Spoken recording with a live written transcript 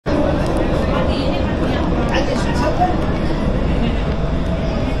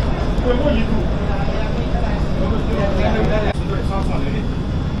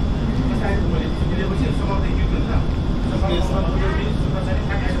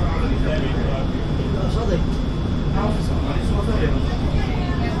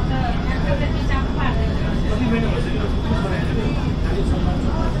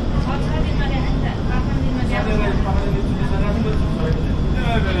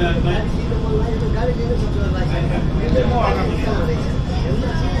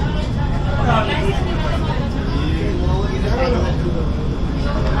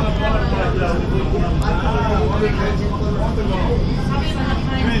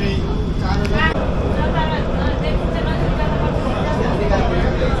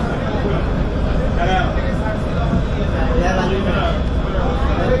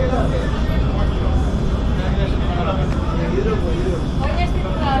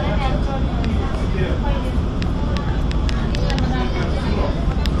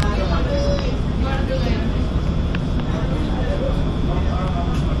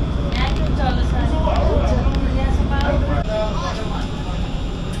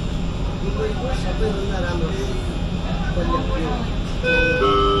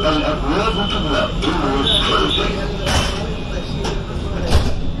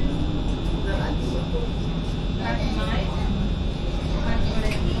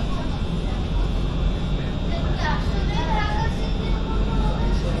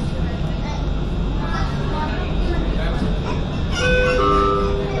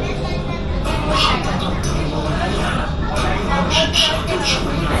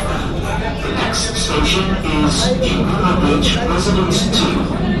Station is JBR Beach, Residence 2.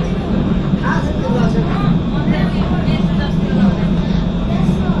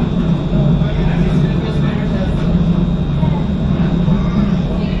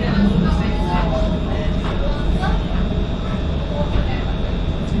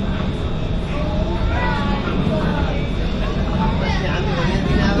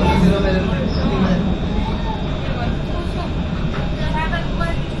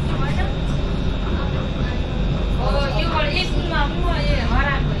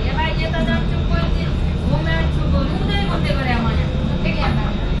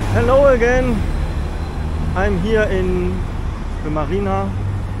 Hello again, I'm here in the marina.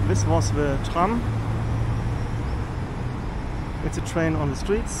 This was the Tram. It's a train on the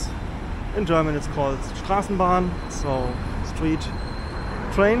streets. In German it's called Straßenbahn, so street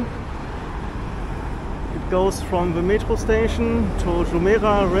train. It goes from the metro station to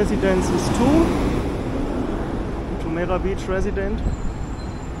Jumeirah Residences 2, Jumeirah Beach resident.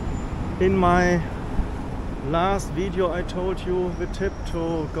 In my last video I told you the tip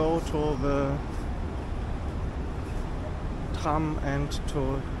to go to the Tram and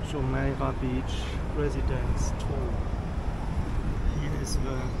to Jumeirah Beach Residence 2. Here is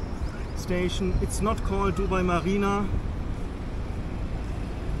the station. It's not called Dubai Marina.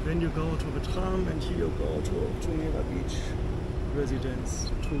 Then you go to the Tram and here you go to Jumeirah Beach Residence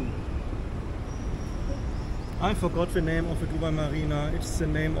 2. I forgot the name of the Dubai Marina. It's the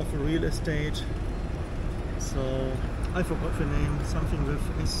name of a real estate. So I forgot the name, something with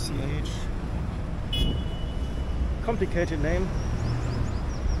SCH. Complicated name.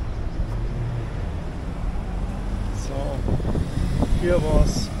 So here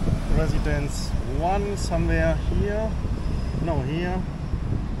was residence 1 somewhere here. No, here.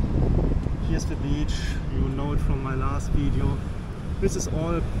 Here's the beach. You know it from my last video. This is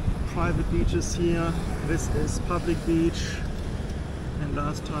all private beaches here. This is public beach. And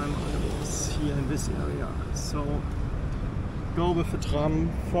last time I was here in this area. So go with the tram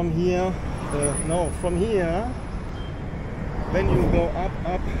from here. From here. Then you go up,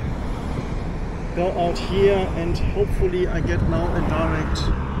 go out here, and hopefully I get now a direct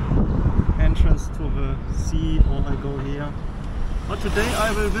entrance to the sea, or I go here. But today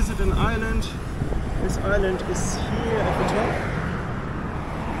I will visit an island. This island is here at the top.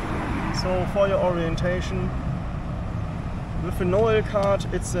 So for your orientation, with a Noel card,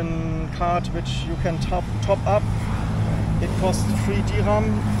 it's a card which you can top up. It costs 3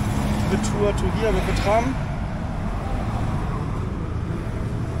 dirham, the tour to here with the tram.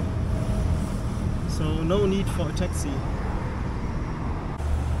 So no need for a taxi.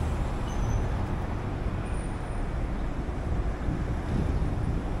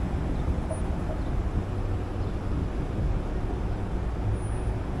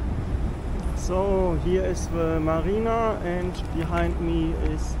 So here is the marina and behind me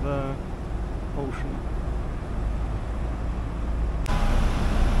is the ocean.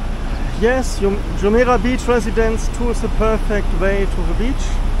 Yes, Jumeirah Beach Residence 2 is the perfect way to the beach.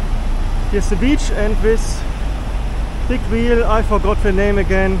 Here's the beach, and this big wheel, I forgot the name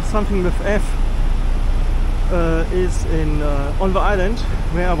again, something with F, is on the island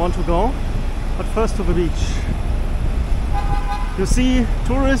where I want to go. But first to the beach. You see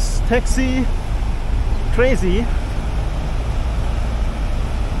tourists, taxi, crazy.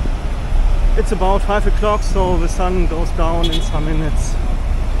 It's about 5 o'clock, so the sun goes down in some minutes,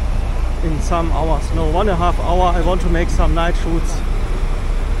 in some hours. No, 1.5 hours. I want to make some night shoots.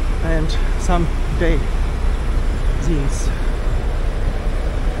 and some day scenes.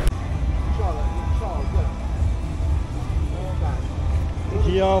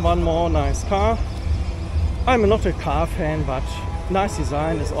 Here one more nice car. I'm not a car fan, but nice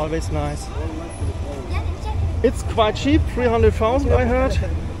design is always nice. It's quite cheap, 300,000 I heard.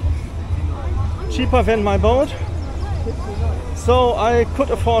 Cheaper than my boat. So I could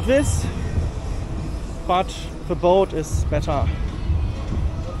afford this, but the boat is better.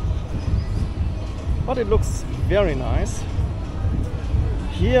 But it looks very nice.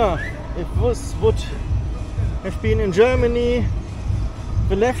 Here, if this would have been in Germany,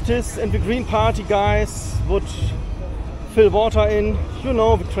 the leftists and the Green Party guys would fill water in. You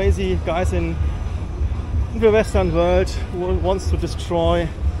know, the crazy guys in the Western world who wants to destroy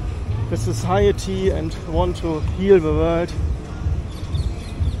the society and want to heal the world.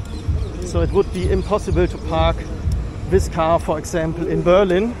 So it would be impossible to park this car, for example, in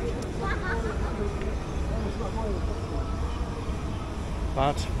Berlin.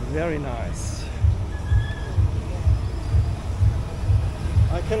 But very nice.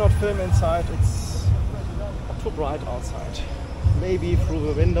 I cannot film inside, it's too bright outside. Maybe through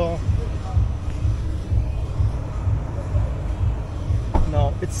the window.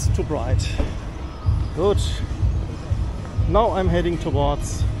 No, it's too bright. Good. Now I'm heading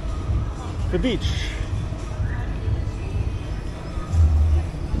towards the beach.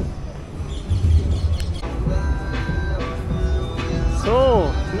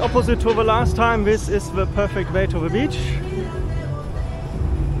 So, in opposite to the last time, this is the perfect way to the beach.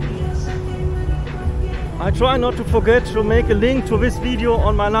 I try not to forget to make a link to this video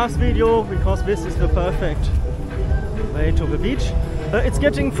on my last video, because this is the perfect way to the beach. It's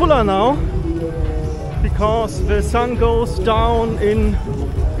getting fuller now, because the sun goes down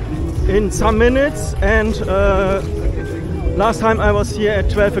in some minutes, and last time I was here at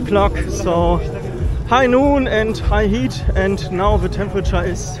 12 o'clock, so high noon and high heat, and now the temperature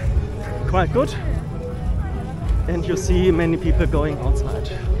is quite good and you see many people going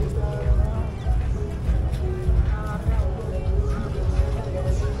outside.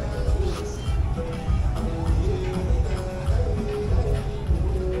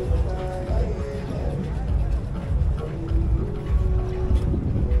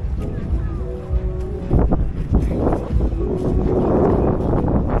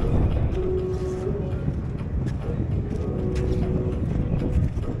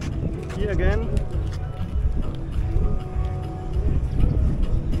 Again.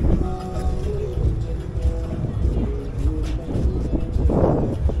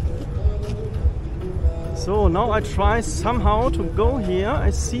 So now I try somehow to go here. I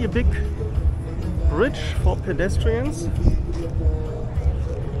see a big bridge for pedestrians.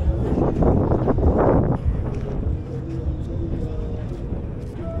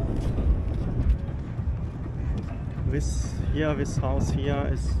 This house here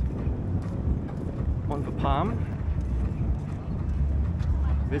is on the palm.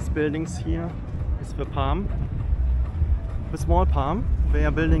 This buildings here is the palm, the small palm. They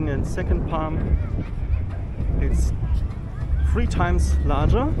are building a second palm. It's 3 times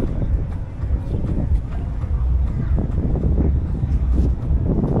larger.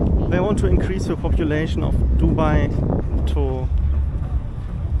 They want to increase the population of Dubai to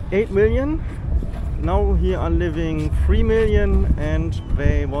 8 million. Now here are living 3 million, and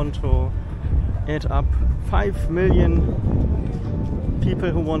they want to add up 5 million people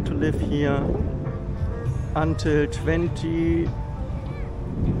who want to live here until 2040.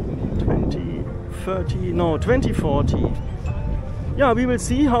 Yeah, we will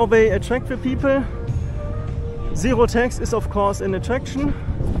see how they attract the people. Zero tax is of course an attraction,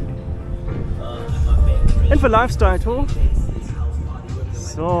 and the lifestyle too.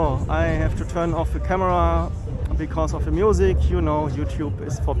 So I have to turn off the camera because of the music. You know, YouTube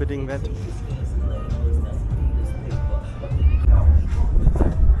is forbidding that.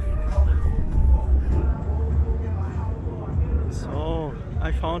 So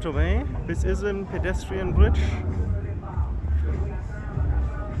I found a way. This is a pedestrian bridge.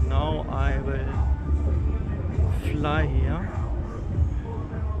 Now I will fly here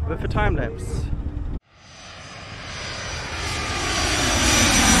with a time lapse.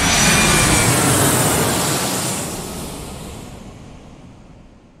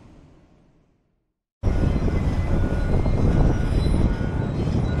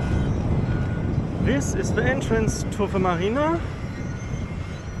 This is the entrance to the marina,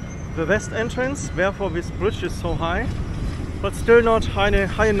 the west entrance, therefore this bridge is so high, but still not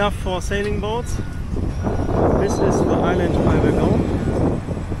high enough for sailing boats. This is the island I will go.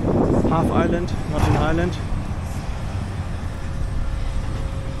 Half island, not an island.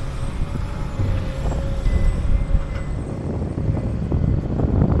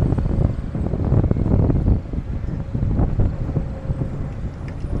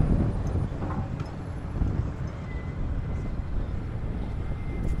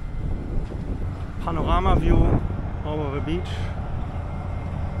 panorama view over the beach.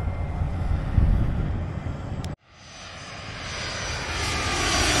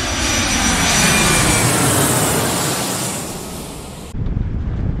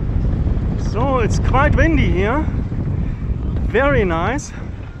 So it's quite windy here, very nice.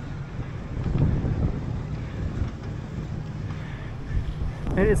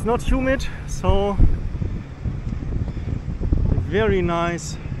 And it's not humid, so very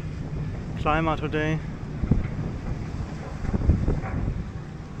nice climate today.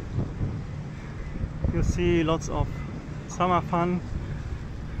 You see lots of summer fun.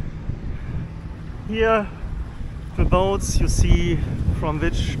 Here the boats, you see from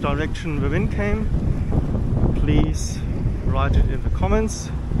which direction the wind came. Please write it in the comments.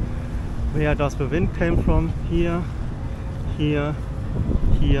 Where does the wind came from? Here, here,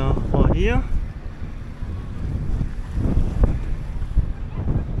 here or here.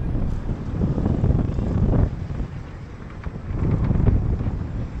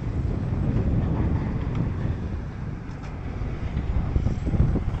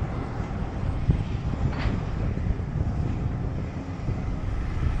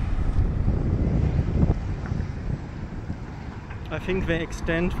 I think they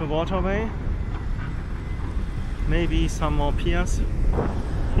extend the waterway, maybe some more piers.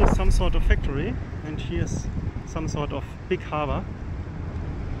 Here's some sort of factory and here's some sort of big harbor.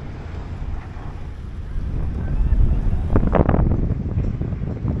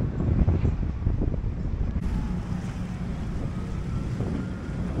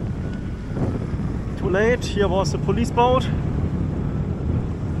 Too late, here was a police boat.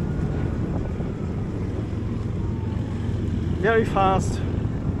 Very fast.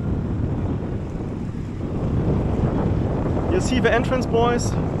 You see the entrance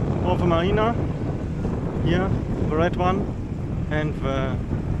buoys of the marina. Here, the red one and the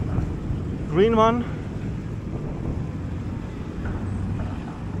green one.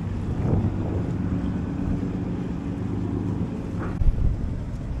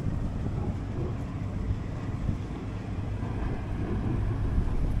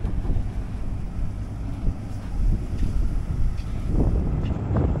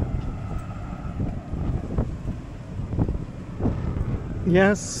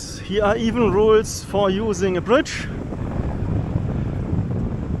 Yes, here are even rules for using a bridge.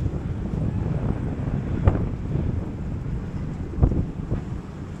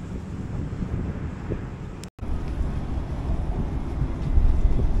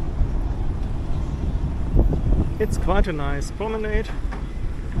 It's quite a nice promenade.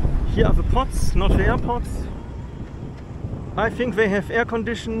 Here are the pots, not the airpods. I think they have air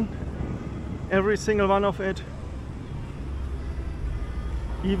condition, every single one of it.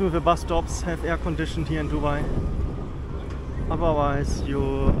 Even the bus stops have air conditioned here in Dubai. Otherwise you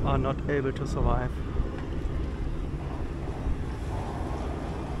are not able to survive.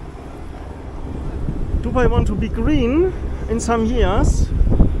 Dubai want to be green in some years.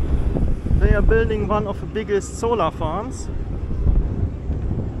 They are building one of the biggest solar farms.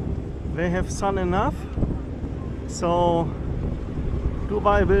 They have sun enough, so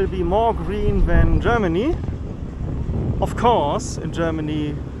Dubai will be more green than Germany. Of course, in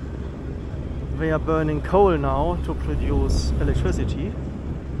Germany they are burning coal now to produce electricity,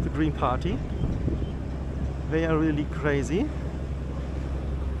 the Green Party. They are really crazy,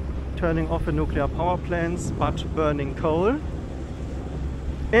 turning off the nuclear power plants but burning coal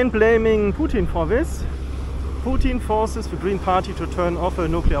and blaming Putin for this. Putin forces the Green Party to turn off the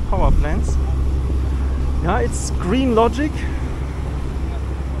nuclear power plants. Yeah, it's green logic.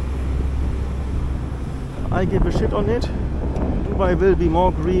 I give a shit on it. Dubai will be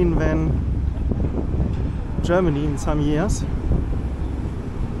more green than Germany in some years.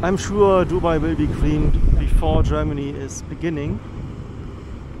 I'm sure Dubai will be green before Germany is beginning.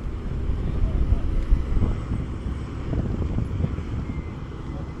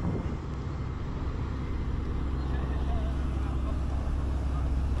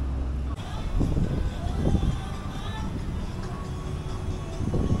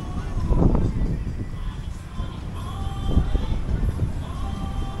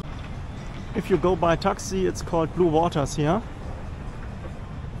 If you go by taxi, it's called Bluewaters here.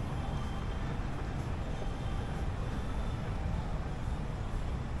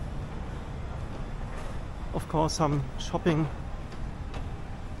 Of course, some shopping.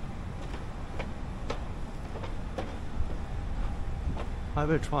 I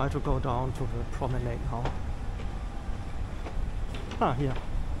will try to go down to the promenade now. Ah, here.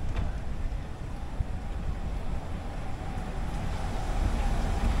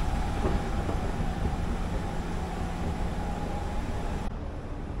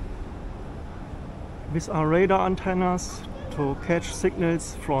 These are radar antennas to catch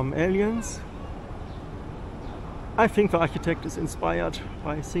signals from aliens. I think the architect is inspired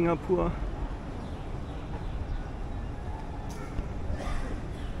by Singapore.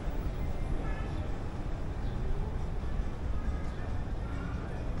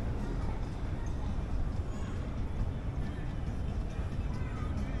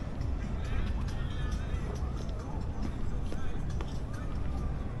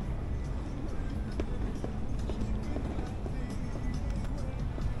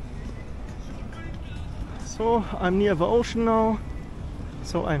 So I'm near the ocean now,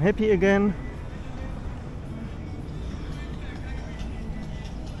 so I'm happy again.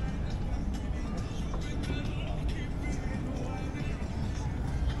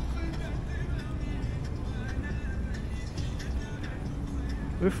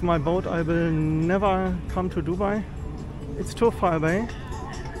 With my boat I will never come to Dubai. It's too far away.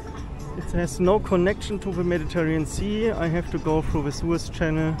 It has no connection to the Mediterranean Sea. I have to go through the Suez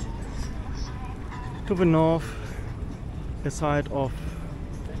Channel to the north, the side of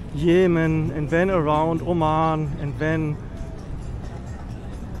Yemen, and then around Oman, and then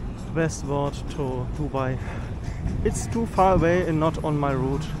westward to Dubai. It's too far away and not on my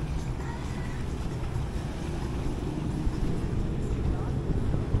route.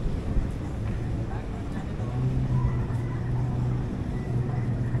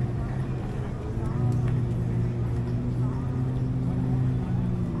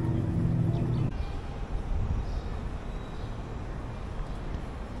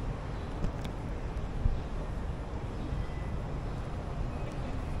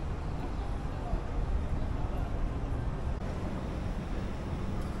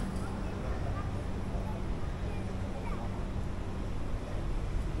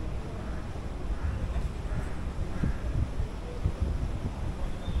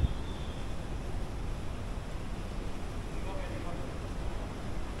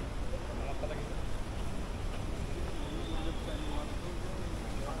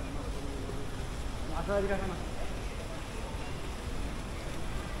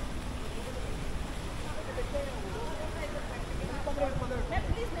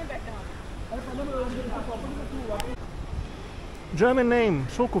 German name,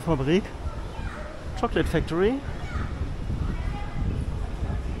 Schokofabrik, chocolate factory.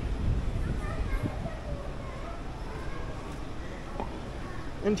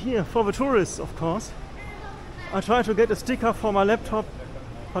 And here, for the tourists, of course. I tried to get a sticker for my laptop,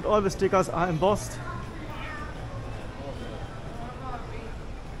 but all the stickers are embossed.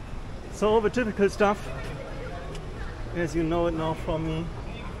 So the typical stuff, as you know it now from me.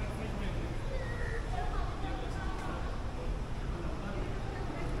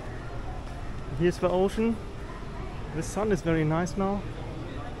 Here's the ocean. The sun is very nice now.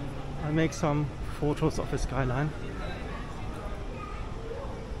 I'll make some photos of the skyline.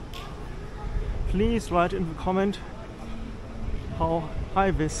 Please write in the comment how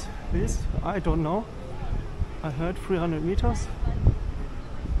high this is. I don't know. I heard 300 meters.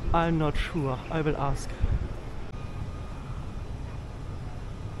 I'm not sure. I will ask.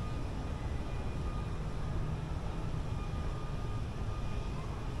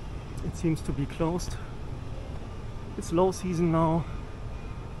 It seems to be closed. It's low season now.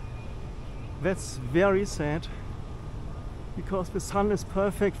 That's very sad, because the sun is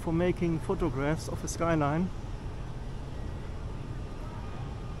perfect for making photographs of the skyline.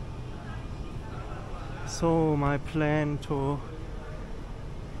 So my plan to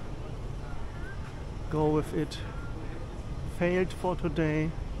go with it failed for today.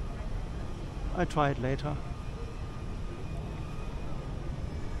 I try it later.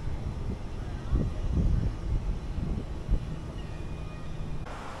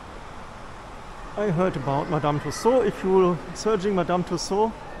 I heard about Madame Tussauds. If you're searching Madame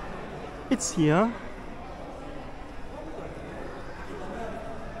Tussauds, it's here.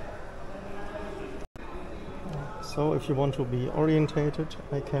 So if you want to be orientated,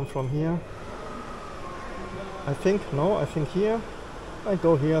 I came from here. I think here. I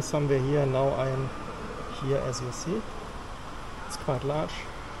go here, somewhere here, now I am here, as you see. It's quite large.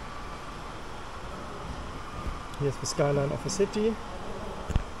 Here's the skyline of the city,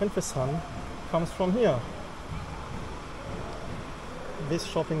 and the sun comes from here. This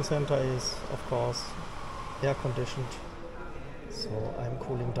shopping center is, of course, air conditioned, so I'm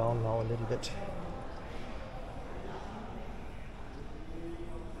cooling down now a little bit.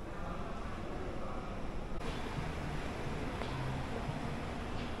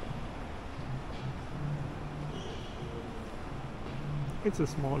 It's a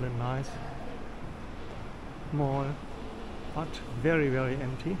small and nice mall, but very, very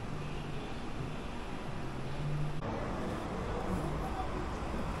empty.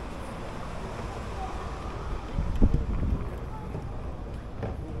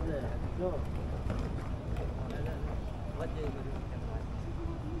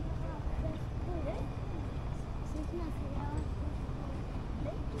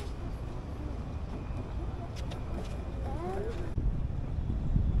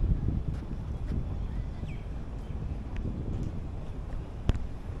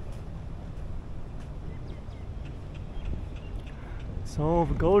 So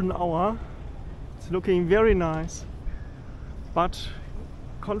the golden hour, it's looking very nice, but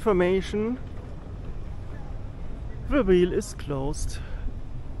confirmation, the wheel is closed.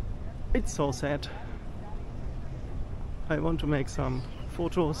 It's so sad. I want to make some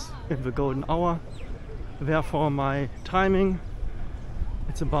photos in the golden hour, therefore my timing,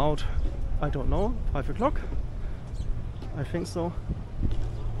 it's about, I don't know, 5 o'clock, I think so.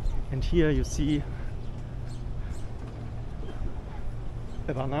 And here you see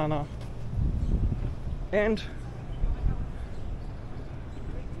a banana and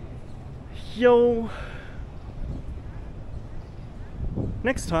yo,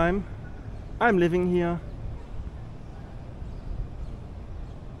 next time I'm living here.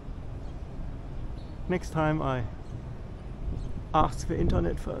 Next time I ask the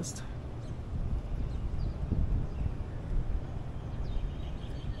internet first.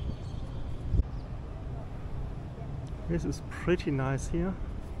 This is pretty nice here.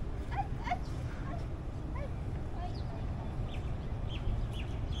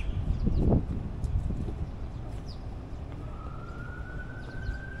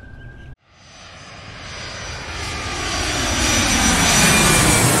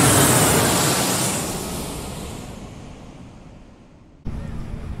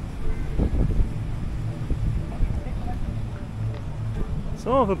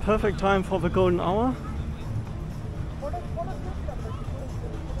 So, the perfect time for the golden hour.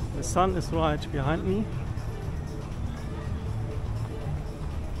 The sun is right behind me.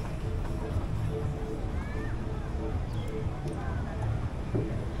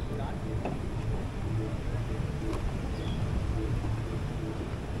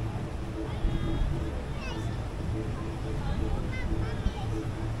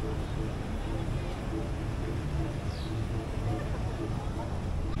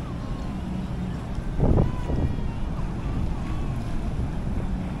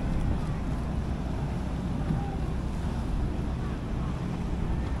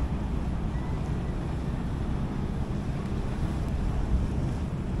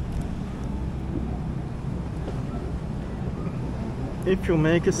 If you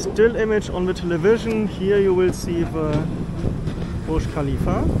make a still image on the television, here you will see the Burj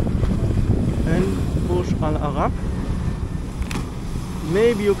Khalifa and Burj Al Arab.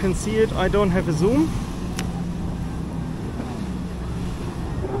 Maybe you can see it, I don't have a zoom.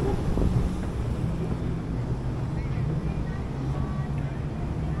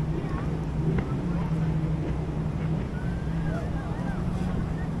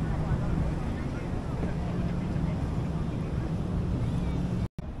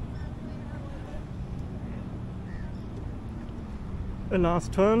 A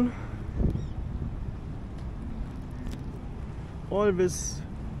last turn. All these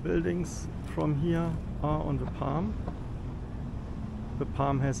buildings from here are on the palm. The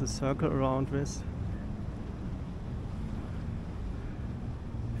palm has a circle around this.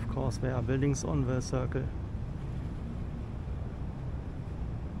 Of course there are buildings on the circle.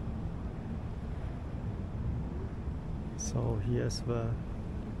 So here's the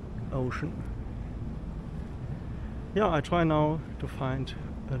ocean. Yeah, I try now to find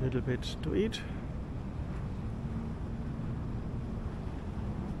a little bit to eat.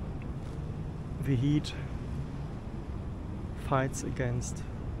 The heat fights against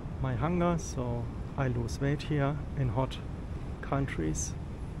my hunger, so I lose weight here in hot countries.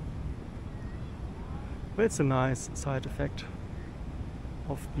 But it's a nice side effect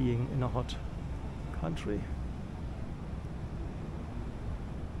of being in a hot country.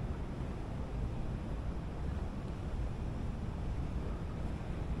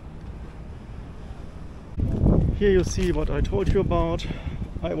 Here you see what I told you about.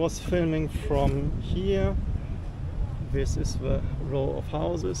 I was filming from here. This is the row of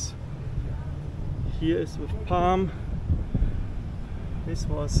houses. Here is the palm. This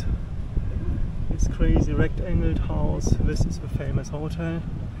was this crazy rectangled house. This is the famous hotel.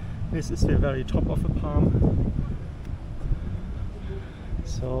 This is the very top of the palm.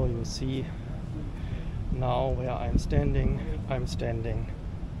 So you see now where I'm standing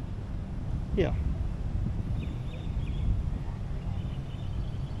here.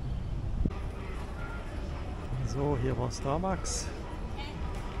 So here was Starbucks.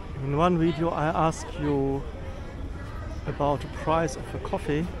 In one video I asked you about the price of a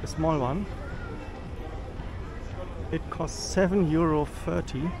coffee, a small one. It costs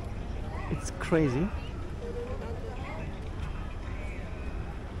 €7.30. It's crazy.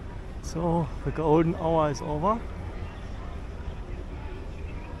 So the golden hour is over.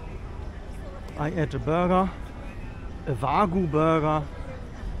 I ate a burger, a Wagyu burger,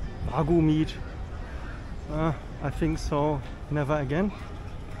 Wagyu meat. I think so, never again.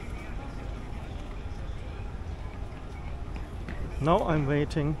 Now I'm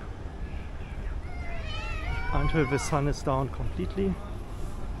waiting until the sun is down completely.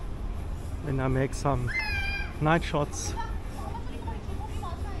 Then I make some night shots.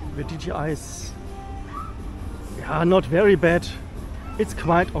 The DJI is not very bad. It's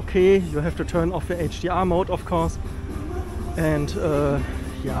quite okay. You have to turn off the HDR mode, of course. And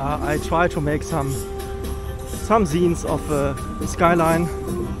I try to make some scenes of the skyline.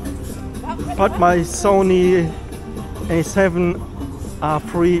 But my Sony A7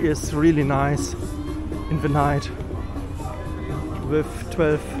 R3 is really nice in the night with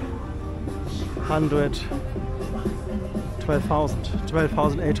 12,800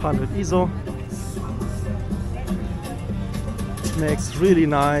 ISO. Makes really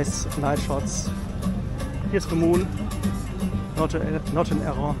nice night shots. Here's the moon, not an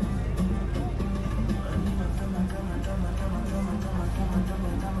error.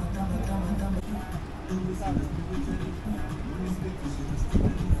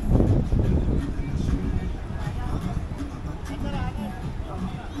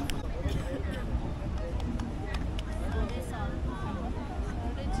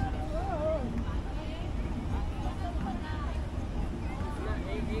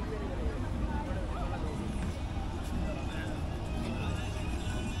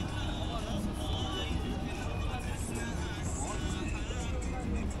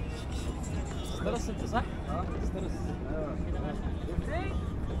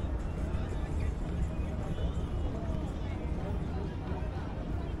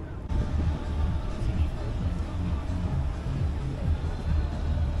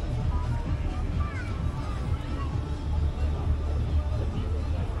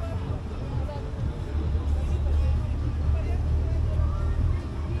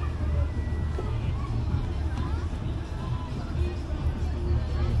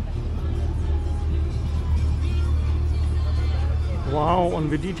 Wow, on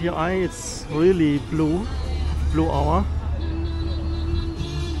the DJI it's really blue hour.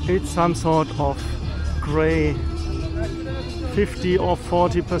 It's some sort of gray, 50 or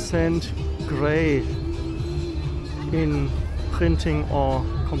 40% gray in printing or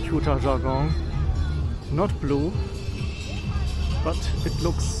computer jargon. Not blue, but it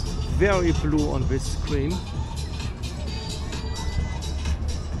looks very blue on this screen.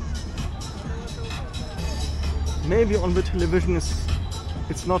 Maybe on the television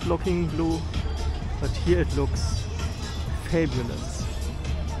it's not looking blue, but here it looks fabulous.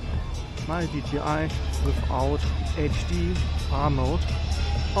 My DJI without HDR mode.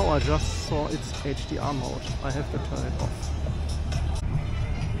 Oh, I just saw its HDR mode. I have to turn it off.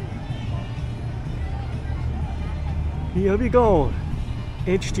 Here we go.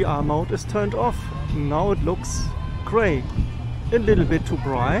 HDR mode is turned off. Now it looks gray. A little bit too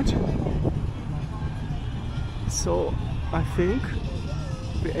bright. So I think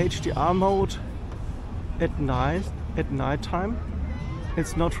the HDR mode at night time,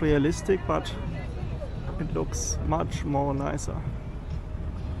 it's not realistic, but it looks much more nicer.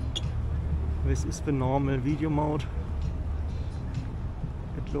 This is the normal video mode.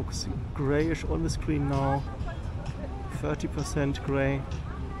 It looks grayish on the screen now, 30% gray.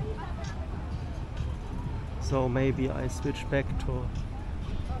 So maybe I switch back to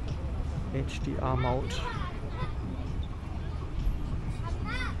HDR mode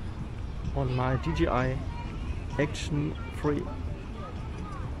on my DJI Action 3.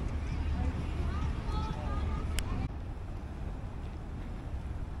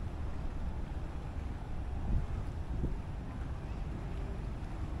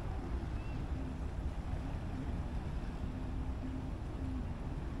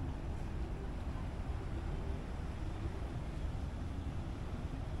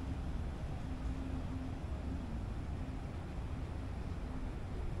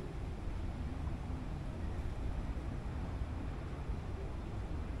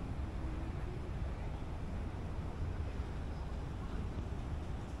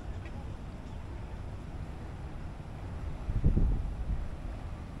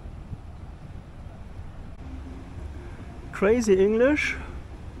 Crazy English.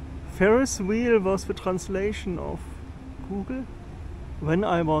 Ferris wheel was the translation of Google. When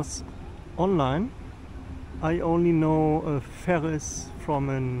I was online, I only know a Ferris from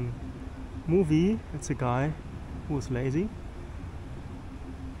a movie. It's a guy who's lazy.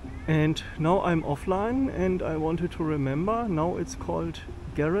 And now I'm offline and I wanted to remember. Now it's called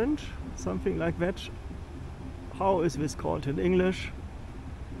Gerund, something like that. How is this called in English?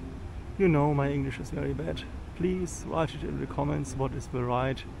 You know, my English is very bad. Please write it in the comments what is the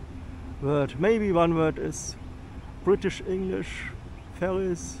right word. Maybe one word is British English,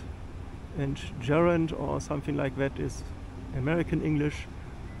 Ferris, and gerund or something like that is American English.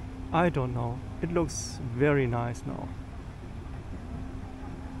 I don't know. It looks very nice now.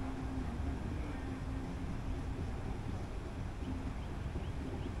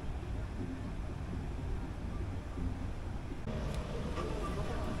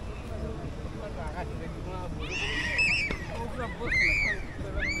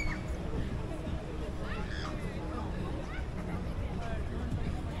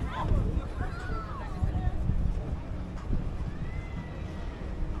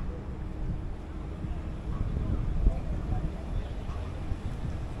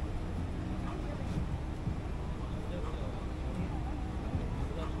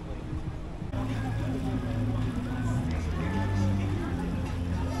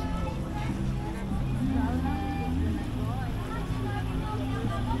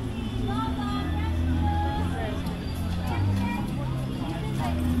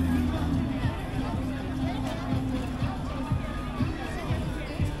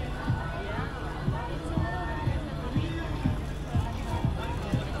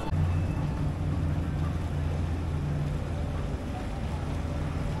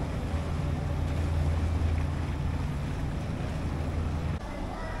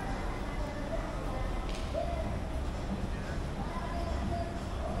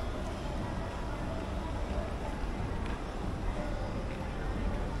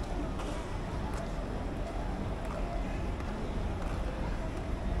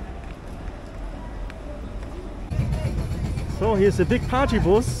 So here's a big party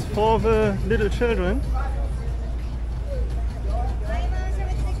bus for the little children.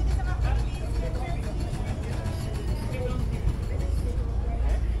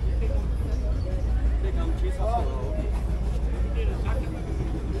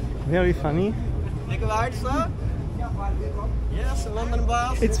 Very funny. Sir? Yes, London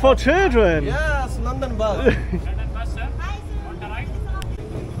bus. It's for children. Yes, London bus.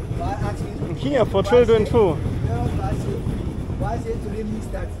 And here for children too.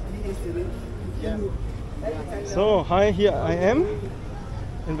 So, hi, here I am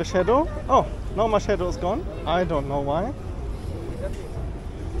in the shadow. Oh, now my shadow is gone. I don't know why.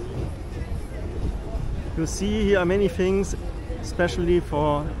 You see here are many things, especially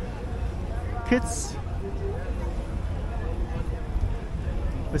for kids.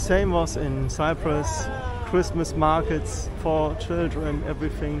 The same was in Cyprus, Christmas markets for children,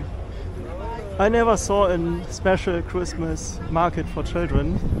 everything. I never saw a special Christmas market for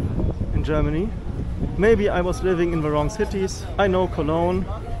children in Germany. Maybe I was living in the wrong cities. I know Cologne,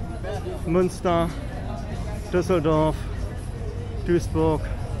 Münster, Düsseldorf, Duisburg.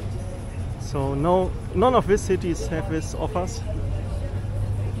 So no, none of these cities have these offers.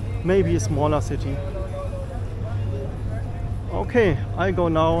 Maybe a smaller city. Okay, I go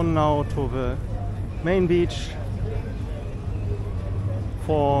now to the main beach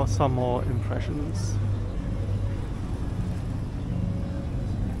for some more impressions.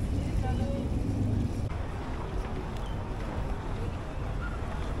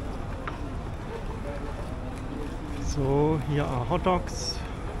 So here are hot dogs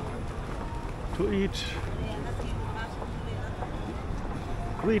to eat.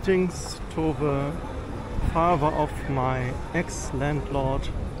 Greetings to the father of my ex-landlord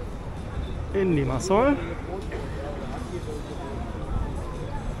in Limassol.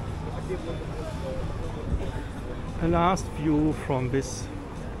 A last view from this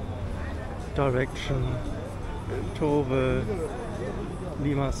direction to the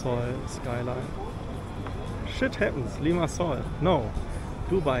Limassol skyline. Shit happens, Limassol. No,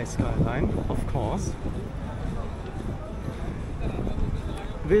 Dubai skyline, of course.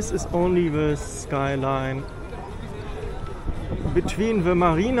 This is only the skyline between the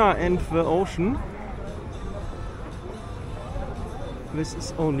marina and the ocean. This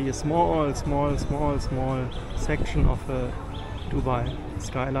is only a small section of the Dubai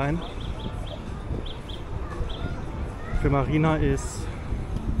skyline. The marina is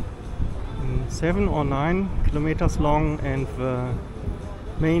 7 or 9 kilometers long and the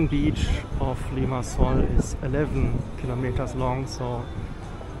main beach of Limassol is 11 kilometers long, so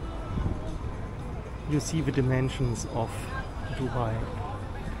you see the dimensions of Dubai.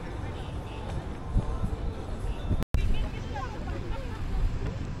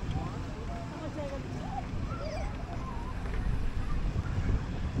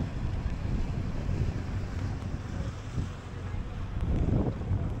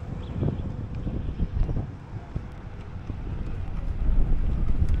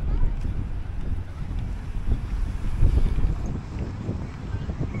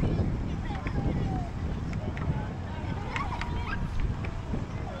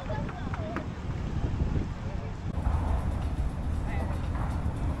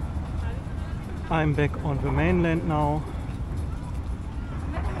 I'm back on the mainland now.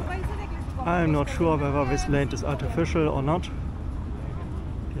 I'm not sure whether this land is artificial or not.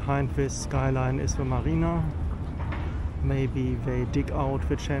 Behind this skyline is the marina. Maybe they dig out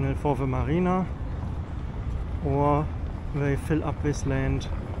the channel for the marina, or they fill up this land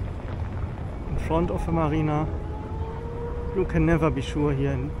in front of the marina. You can never be sure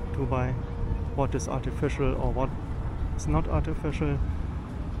here in Dubai what is artificial or what is not artificial.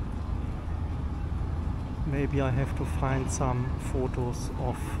 Maybe I have to find some photos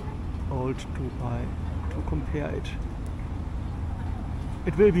of old Dubai to compare it.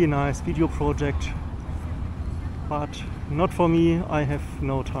 It will be a nice video project, but not for me. I have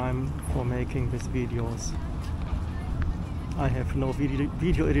no time for making these videos. I have no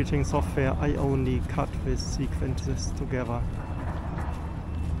video editing software. I only cut these sequences together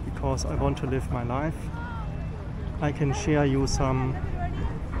because I want to live my life. I can share you some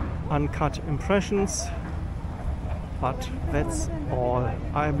uncut impressions, but that's all.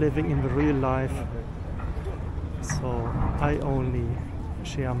 I'm living in the real life, so I only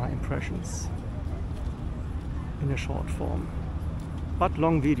share my impressions in a short form, but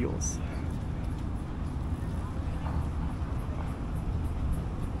long videos.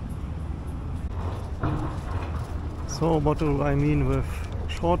 So what do I mean with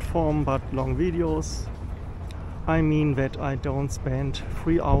short form but long videos? I mean that I don't spend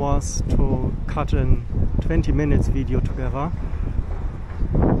 3 hours to cut a 20 minutes video together.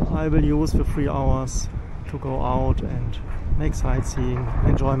 I will use the 3 hours to go out and make sightseeing,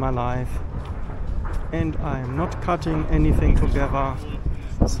 enjoy my life. And I'm not cutting anything together,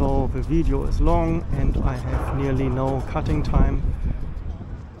 so the video is long and I have nearly no cutting time.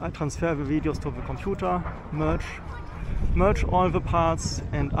 I transfer the videos to the computer, merge all the parts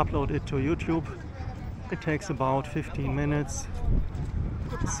and upload it to YouTube. It takes about 15 minutes.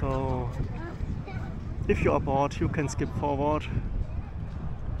 So if you are bored, you can skip forward,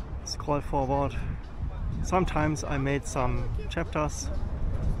 scroll forward. Sometimes I made some chapters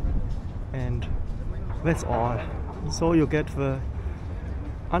and that's all. So you get the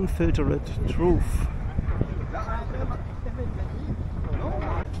unfiltered truth.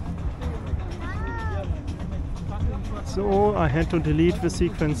 So I had to delete the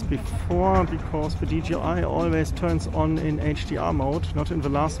sequence before because the DJI always turns on in HDR mode, not in the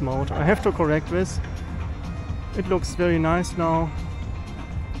last mode. I have to correct this. It looks very nice now.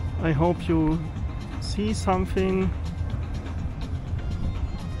 I hope you see something.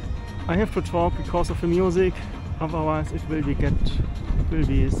 I have to talk because of the music, otherwise it will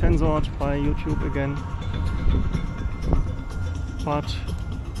be censored by YouTube again. But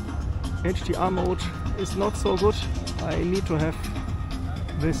HDR mode is not so good. I need to have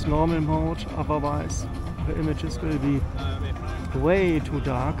this normal mode, otherwise the images will be way too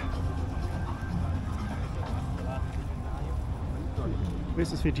dark.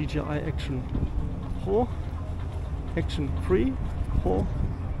 This is the DJI Action Pro, Action 3 Pro.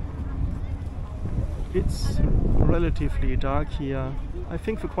 It's relatively dark here. I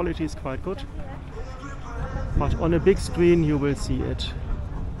think the quality is quite good, but on a big screen you will see it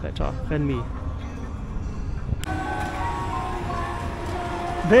better than me.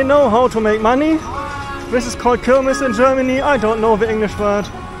 They know how to make money. This is called Kirmes in Germany. I don't know the English word.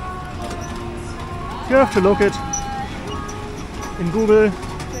 You have to look it in Google.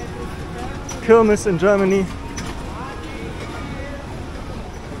 Kirmes in Germany.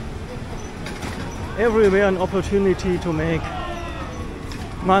 Everywhere an opportunity to make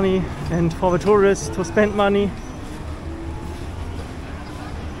money and for the tourists to spend money.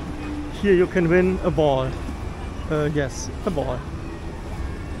 Here you can win a ball. Yes, a ball.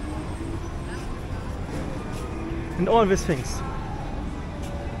 And all these things.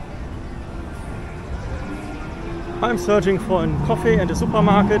 I'm searching for a coffee and a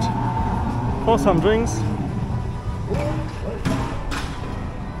supermarket for some drinks.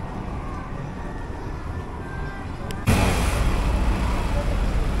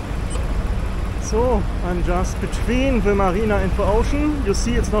 So I'm just between the marina and the ocean. You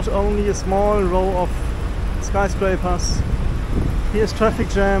see, it's not only a small row of skyscrapers. Here's traffic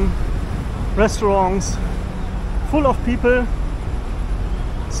jam, restaurants, full of people.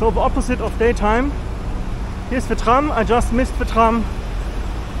 So the opposite of daytime. Here's the tram. I just missed the tram.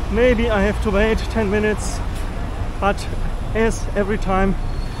 Maybe I have to wait 10 minutes, but as every time,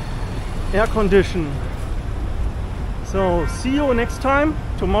 air condition. So see you next time.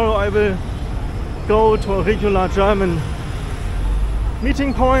 Tomorrow I will go to a regular German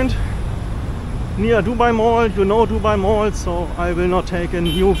meeting point near Dubai Mall. You know Dubai Mall, so I will not take a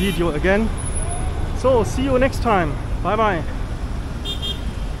new video again. So see you next time. Bye bye.